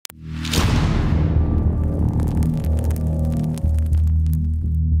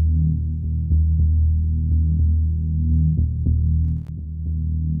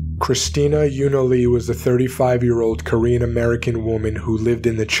Christina Lee was a 35-year-old Korean-American woman who lived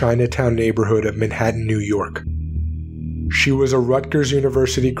in the Chinatown neighborhood of Manhattan, New York. She was a Rutgers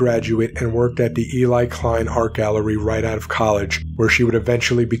University graduate and worked at the Eli Klein Art Gallery right out of college, where she would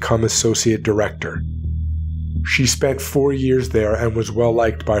eventually become associate director. She spent 4 years there and was well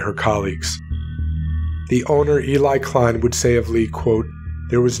liked by her colleagues. The owner, Eli Klein, would say of Lee, quote,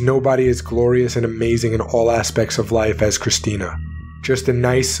 "There was nobody as glorious and amazing in all aspects of life as Kristina. Just a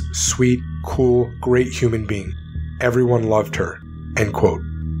nice, sweet, cool, great human being. Everyone loved her." End quote.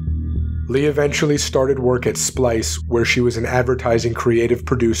 Lee eventually started work at Splice, where she was an advertising creative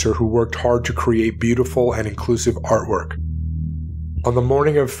producer who worked hard to create beautiful and inclusive artwork. On the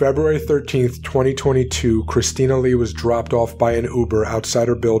morning of February 13th, 2022, Christina Lee was dropped off by an Uber outside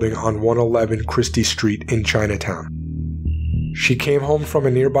her building on 111 Chrystie Street in Chinatown. She came home from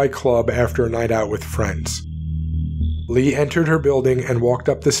a nearby club after a night out with friends. Lee entered her building and walked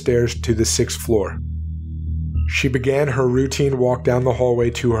up the stairs to the 6th floor. She began her routine walk down the hallway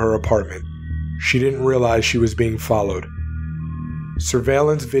to her apartment. She didn't realize she was being followed.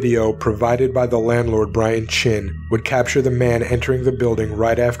 Surveillance video provided by the landlord, Brian Chin, would capture the man entering the building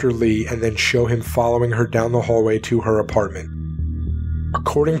right after Lee and then show him following her down the hallway to her apartment.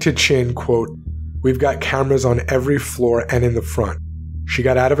 According to Chin, quote, "We've got cameras on every floor and in the front. She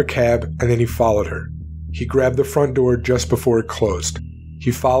got out of a cab and then he followed her. He grabbed the front door just before it closed.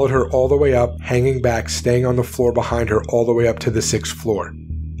 He followed her all the way up, hanging back, staying on the floor behind her all the way up to the 6th floor.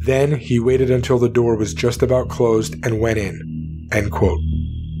 Then he waited until the door was just about closed and went in." End quote.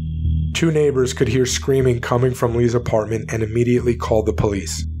 2 neighbors could hear screaming coming from Lee's apartment and immediately called the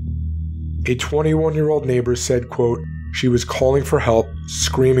police. A 21-year-old neighbor said, quote, "She was calling for help,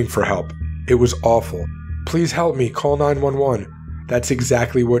 screaming for help. It was awful. Please help me, call 911. That's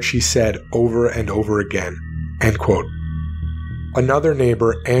exactly what she said over and over again." End quote. Another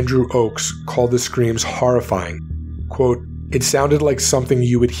neighbor, Andrew Oakes, called the screams horrifying. Quote, "It sounded like something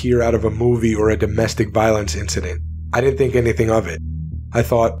you would hear out of a movie or a domestic violence incident. I didn't think anything of it. I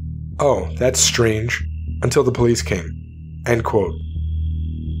thought, oh, that's strange, until the police came." End quote.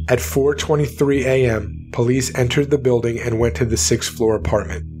 At 4:23 a.m., police entered the building and went to the 6th floor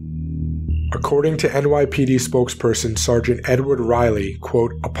apartment. According to NYPD spokesperson Sergeant Edward Riley,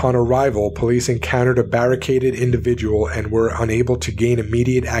 quote, "Upon arrival, police encountered a barricaded individual and were unable to gain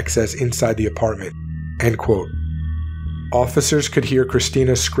immediate access inside the apartment." End quote. Officers could hear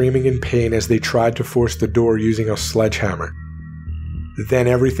Kristina screaming in pain as they tried to force the door using a sledgehammer. Then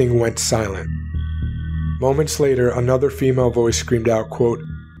everything went silent. Moments later, another female voice screamed out, quote,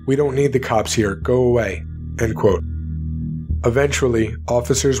 "We don't need the cops here, go away." End quote. Eventually,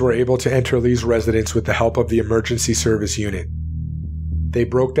 officers were able to enter Lee's residence with the help of the emergency service unit. They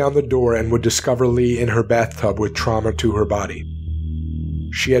broke down the door and would discover Lee in her bathtub with trauma to her body.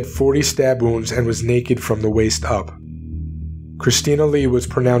 She had 40 stab wounds and was naked from the waist up. Christina Lee was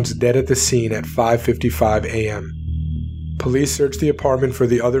pronounced dead at the scene at 5:55 a.m. Police searched the apartment for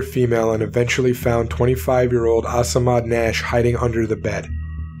the other female and eventually found 25-year-old Assamad Nash hiding under the bed.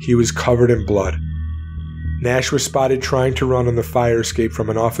 He was covered in blood. Nash was spotted trying to run on the fire escape from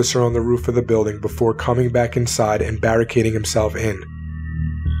an officer on the roof of the building before coming back inside and barricading himself in.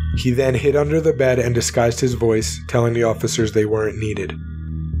 He then hid under the bed and disguised his voice, telling the officers they weren't needed.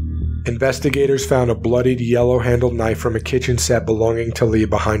 Investigators found a bloodied yellow-handled knife from a kitchen set belonging to Lee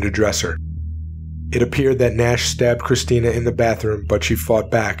behind a dresser. It appeared that Nash stabbed Kristina in the bathroom, but she fought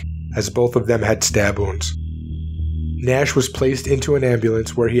back, as both of them had stab wounds. Nash was placed into an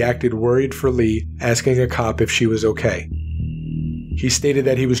ambulance where he acted worried for Lee, asking a cop if she was okay. He stated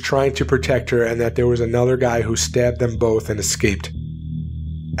that he was trying to protect her and that there was another guy who stabbed them both and escaped.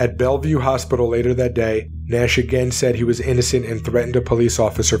 At Bellevue Hospital later that day, Nash again said he was innocent and threatened a police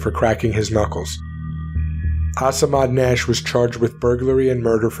officer for cracking his knuckles. Assamad Nash was charged with burglary and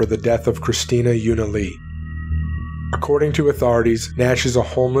murder for the death of Christina Lee. According to authorities, Nash is a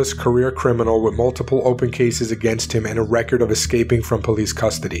homeless career criminal with multiple open cases against him and a record of escaping from police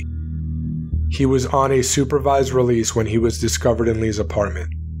custody. He was on a supervised release when he was discovered in Lee's apartment.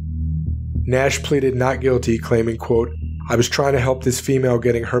 Nash pleaded not guilty, claiming, quote, "I was trying to help this female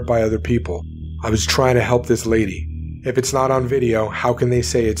getting hurt by other people. I was trying to help this lady. If it's not on video, how can they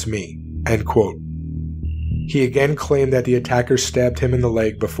say it's me?" End quote. He again claimed that the attacker stabbed him in the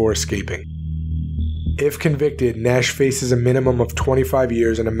leg before escaping. If convicted, Nash faces a minimum of 25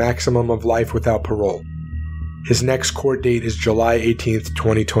 years and a maximum of life without parole. His next court date is July 18,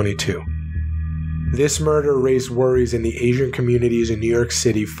 2022. This murder raised worries in the Asian communities in New York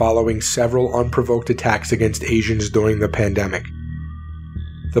City following several unprovoked attacks against Asians during the pandemic.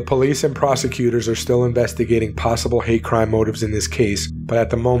 The police and prosecutors are still investigating possible hate crime motives in this case, but at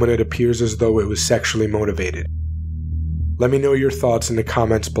the moment it appears as though it was sexually motivated. Let me know your thoughts in the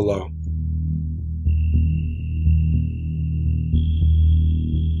comments below.